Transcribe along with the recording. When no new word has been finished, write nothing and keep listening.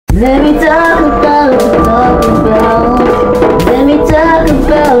Let me talk about Let me talk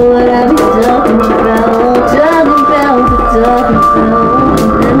about what I be talking about.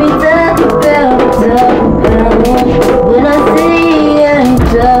 Let me talk about what I see I'm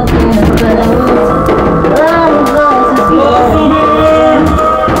talking about. All the voices falling.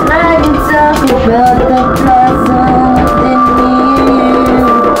 I can talk about the blossom within me.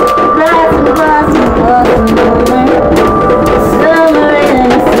 Blossom summer in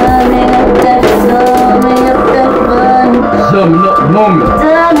the summing up that fun. Summing up the moment.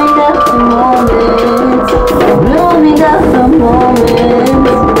 Summing up the moments. Blooming up the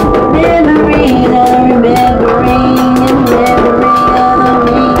moments. Memories of remembering and memory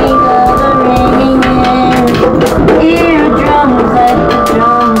of the ringing in. Eardrums like the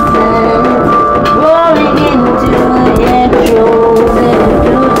drum set, rolling into the intros and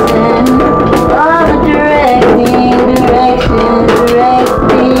introducing. All the directing,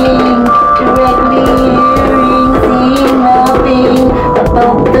 directly hearing, seeing nothing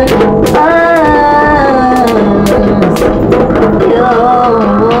about the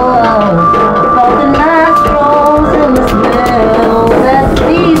about the nostrils and the smell that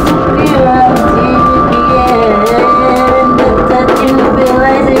disappear out in the air, and the touch and the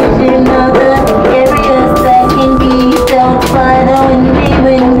realization of the areas that can be felt by the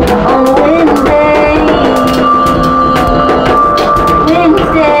wind on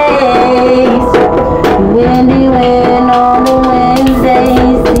windy wind on the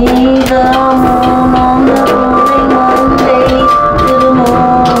Wednesdays, see the moon on the rolling Monday,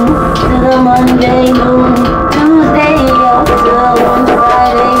 to the Monday moon, Tuesday also, on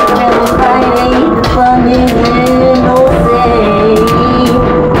Friday, the fun is in no say.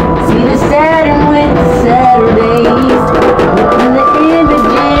 See the Saturn with the Saturdays, and the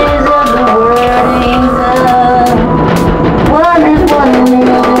images of the wordings of one is one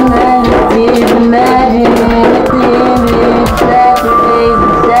million that is imagined with the image. Saturdays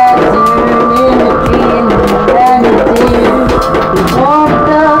and Saturn, imagery and vanity. The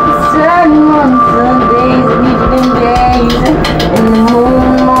warmth of the sun on Sundays, weekend days, and the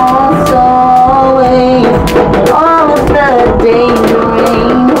moon also always, and all of the days of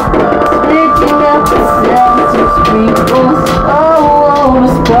rain, switching up the sounds of sprinkles. Oh, the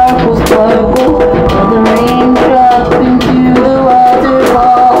sparkle of the raindrop into the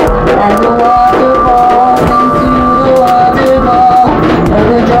waterfall, and the waterfall into the waterfall, and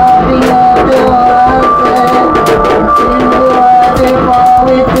the dropping of the water into the waterfall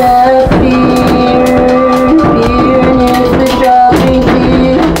with the fearness, the dropping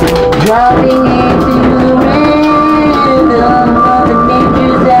into the rhythm of the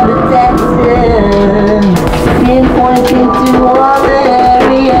nature's habitation, pinpointing to all the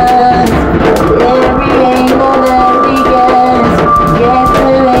areas, every angle that we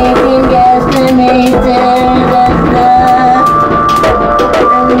guesstimating,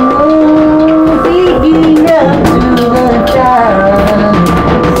 and the moon peeking up to the top,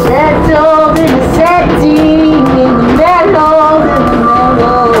 settled in the setting, in the mellow,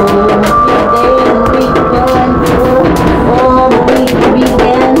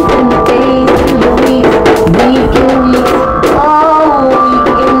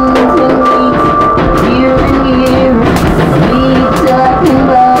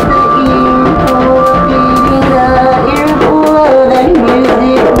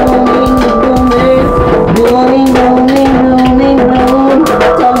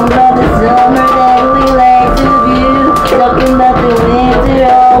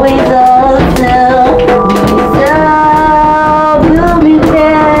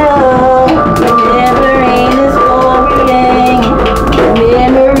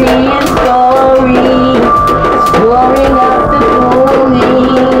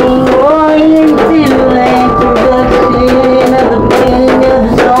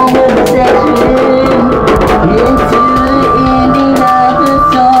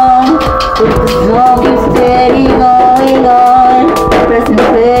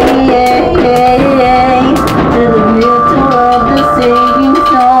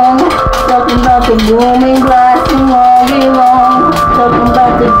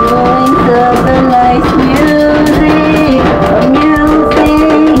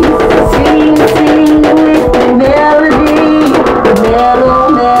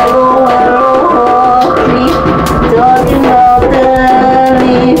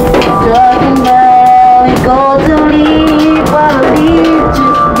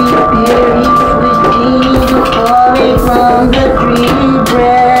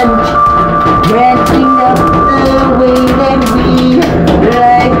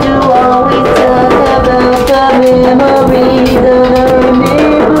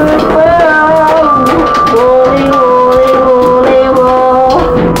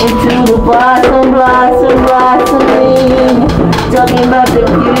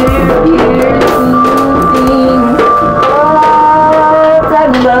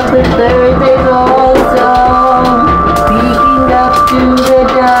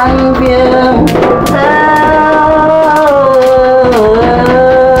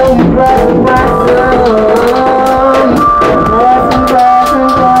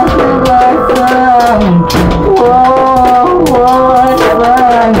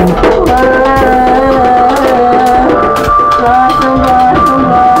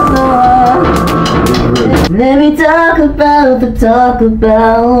 talk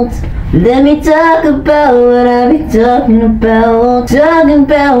about. Let me talk about what I be talking about. Talking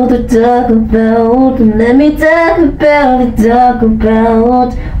about the talk about. Let me talk about the talk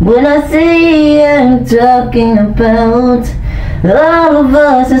about. When I say I'm talking about all of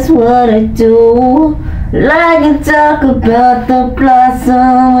us, that's what I do. Like to talk about the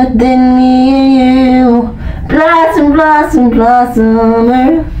blossom within me and you. Blossom, blossom,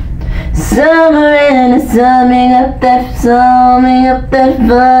 blossomer. Summer and summing up that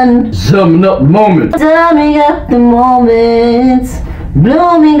fun. Summing up the moment. Summing up the moments.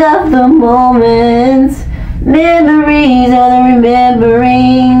 Blooming up the moments. Memories of the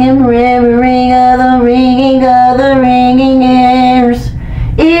remembering and remembering of the ringing ears.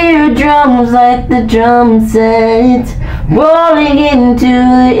 Eardrums like the drum set, rolling into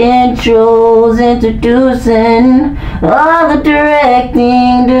the intros, introducing all the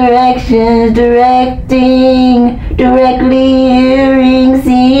directions, directly hearing,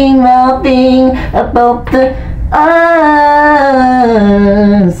 seeing, mouthing about the us.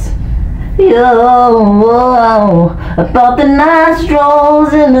 Yo, about the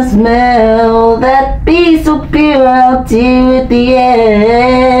nostrils and the smell that be so pure out here with the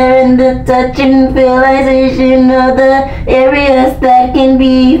air, and the touch and realization of the areas that can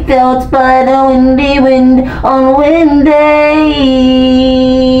be felt by the windy wind on Wednesdays.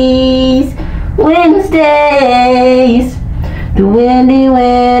 The windy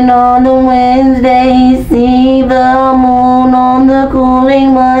wind on the Wednesdays, see the moon on the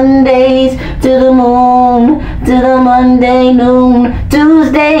cooling Mondays, to the moon, to the Monday noon,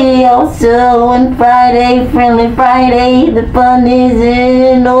 Tuesday also, and Friday, friendly Friday, the fun is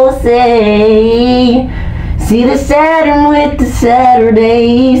in, oh say. See the Saturn with the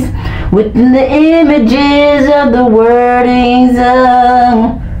Saturdays, with the images of the wordings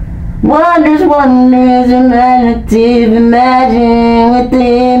of wonders, imaginative, imagine with the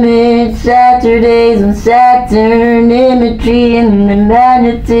image, Saturdays on Saturn, imagery and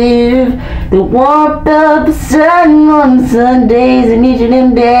imaginative, the warmth of the sun on Sundays and each of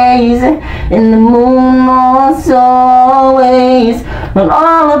them days, and the moon also always, on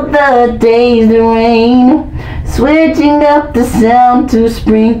all of the days the rain, switching up the sound to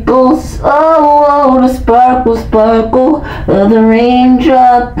sprinkles, oh, the sparkle of the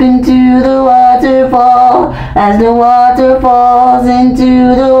raindrop into the waterfall, as the water falls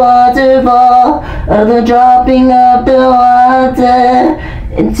into the waterfall, of the dropping of the water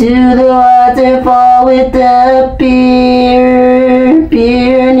into the waterfall, with the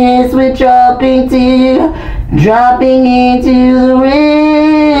pureness we're dropping into the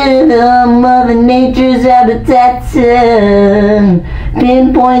rhythm of the nature's habitat,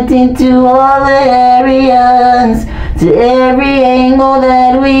 pinpointing to all the areas, to every angle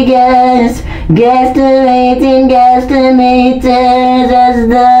that we guesstimating as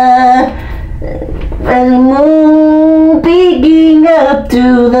the moon peeking up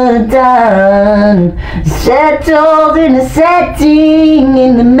to the dawn, settles in the setting,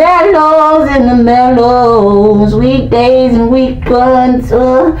 in the mellows, weekdays and week ones,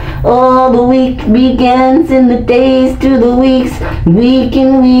 all the week begins in the days to the weeks, week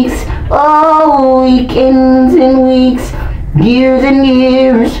and weeks, oh, weekends and weeks, years and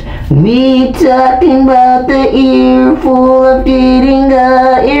years. We talking about the earful of getting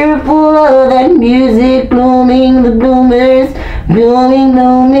a earful of that music, blooming the bloomers, bloom.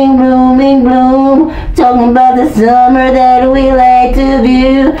 Talking about the summer that we like to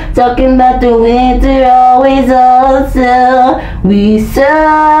view, talking about the winter always also. We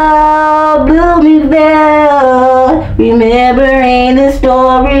saw Bloomingville, remembering the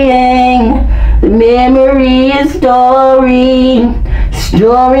the memory is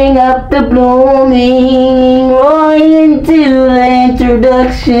storing up the blooming, rolling into the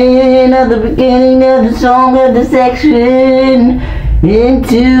introduction of the beginning of the song of the section,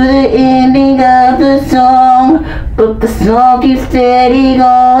 into the ending of the song, but the song keeps steady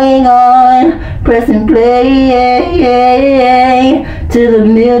going on, pressing play, to the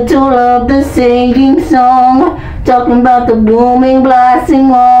middle of the singing song, talking about the blooming,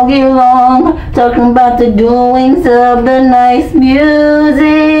 blossoming all year long, talking about the doings of the nice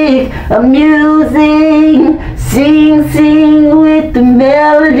music, amusing, sing with the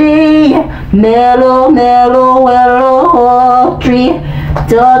melody, mellow tree,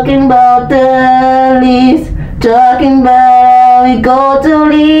 talking about the leaves, talking about how we go to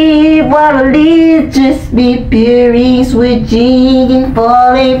leave, while the leaves just be peering, switching and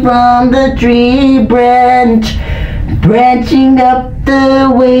falling from the tree branch branching up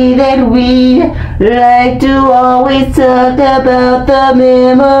the way that we like to always talk about the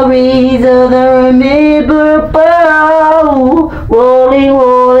memories of the rememberable. Rolling,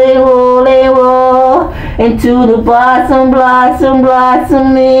 rolling, rolling, roll into the blossom, blossom,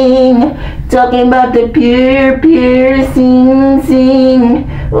 blossoming. Talking about the pure, pure sing, sing.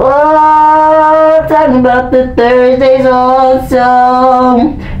 Oh, talking about the Thursdays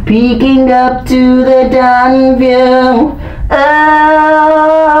also. Peeking up to the dawn view. Oh,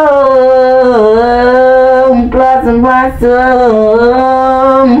 blossom, blossom.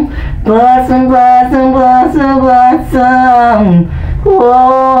 Blossom, blossom, blossom, blossom.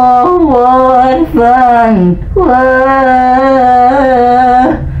 Whoa, what fun. Whoa.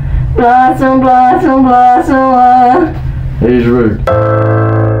 Blossom, blossom, blossom. He's rude.